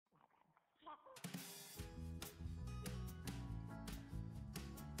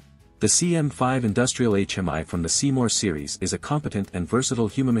The CM5 Industrial HMI from the C-More series is a competent and versatile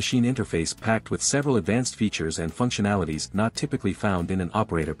human-machine interface packed with several advanced features and functionalities not typically found in an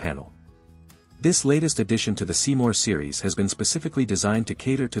operator panel. This latest addition to the C-More series has been specifically designed to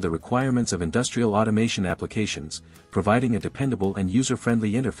cater to the requirements of industrial automation applications, providing a dependable and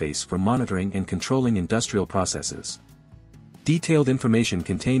user-friendly interface for monitoring and controlling industrial processes. Detailed information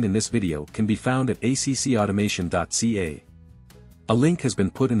contained in this video can be found at accautomation.ca. A link has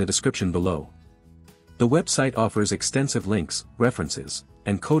been put in the description below. The website offers extensive links, references,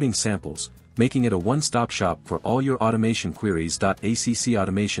 and coding samples, making it a one-stop shop for all your automation queries.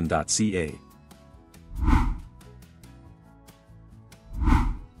 accautomation.ca.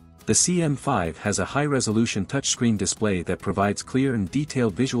 The CM5 has a high-resolution touchscreen display that provides clear and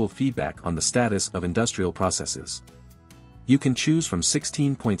detailed visual feedback on the status of industrial processes. You can choose from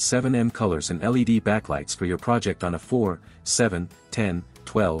 16.7 colors and LED backlights for your project on a 4, 7, 10,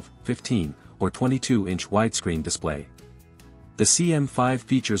 12, 15, or 22-inch widescreen display. The CM5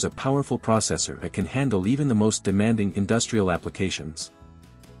 features a powerful processor that can handle even the most demanding industrial applications.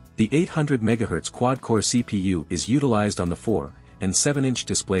 The 800 MHz quad-core CPU is utilized on the 4 and 7-inch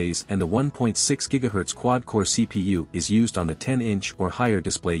displays, and the 1.6 GHz quad-core CPU is used on the 10-inch or higher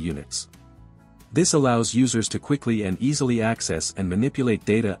display units. This allows users to quickly and easily access and manipulate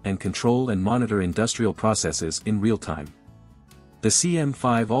data and control and monitor industrial processes in real time. The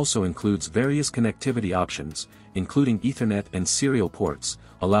CM5 also includes various connectivity options, including Ethernet and serial ports,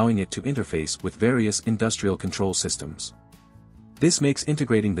 allowing it to interface with various industrial control systems. This makes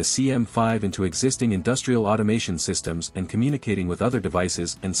integrating the CM5 into existing industrial automation systems and communicating with other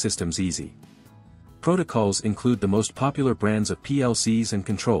devices and systems easy. Protocols include the most popular brands of PLCs and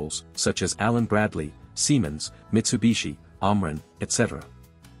controls, such as Allen Bradley, Siemens, Mitsubishi, Omron, etc.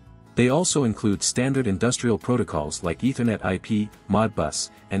 They also include standard industrial protocols like Ethernet IP,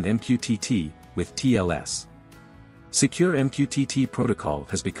 Modbus, and MQTT, with TLS. Secure MQTT protocol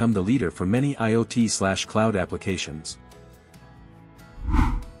has become the leader for many IoT/cloud applications.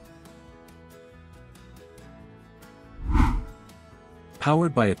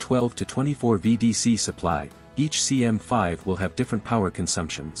 Powered by a 12 to 24 VDC supply, each CM5 will have different power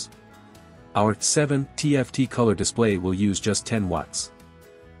consumptions. Our 7 TFT color display will use just 10 watts.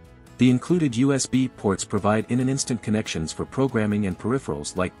 The included USB ports provide in-an-instant connections for programming and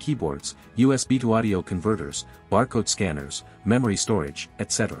peripherals like keyboards, USB to audio converters, barcode scanners, memory storage,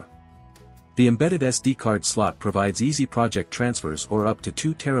 etc. The embedded SD card slot provides easy project transfers or up to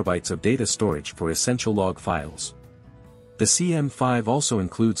 2 TB of data storage for essential log files. The CM5 also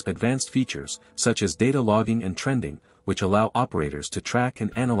includes advanced features, such as data logging and trending, which allow operators to track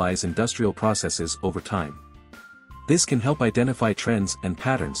and analyze industrial processes over time. This can help identify trends and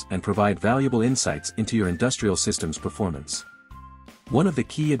patterns and provide valuable insights into your industrial system's performance. One of the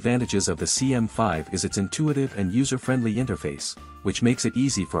key advantages of the CM5 is its intuitive and user-friendly interface, which makes it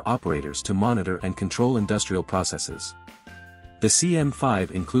easy for operators to monitor and control industrial processes. The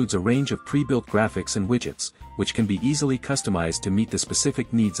CM5 includes a range of pre-built graphics and widgets, which can be easily customized to meet the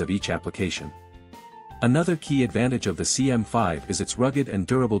specific needs of each application. Another key advantage of the CM5 is its rugged and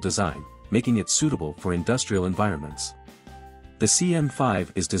durable design, making it suitable for industrial environments. The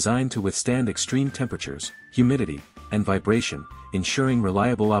CM5 is designed to withstand extreme temperatures, humidity, and vibration, ensuring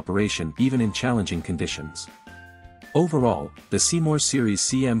reliable operation even in challenging conditions. Overall, the C-More series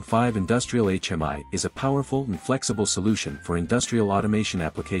CM5 Industrial HMI is a powerful and flexible solution for industrial automation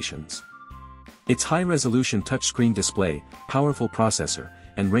applications. Its high-resolution touchscreen display, powerful processor,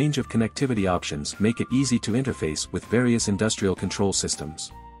 and range of connectivity options make it easy to interface with various industrial control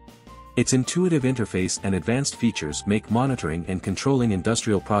systems. Its intuitive interface and advanced features make monitoring and controlling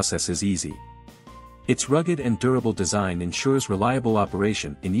industrial processes easy. Its rugged and durable design ensures reliable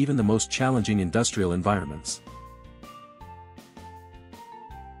operation in even the most challenging industrial environments.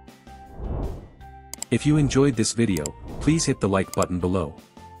 If you enjoyed this video, please hit the like button below.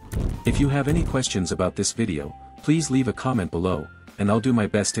 If you have any questions about this video, please leave a comment below, and I'll do my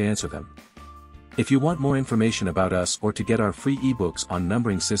best to answer them. If you want more information about us or to get our free ebooks on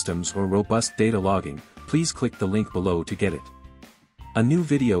numbering systems or robust data logging, please click the link below to get it. A new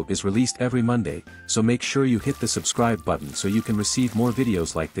video is released every Monday, so make sure you hit the subscribe button so you can receive more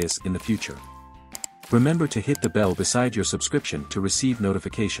videos like this in the future. Remember to hit the bell beside your subscription to receive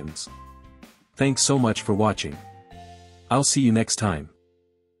notifications. Thanks so much for watching. I'll see you next time.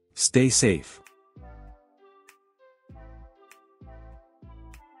 Stay safe.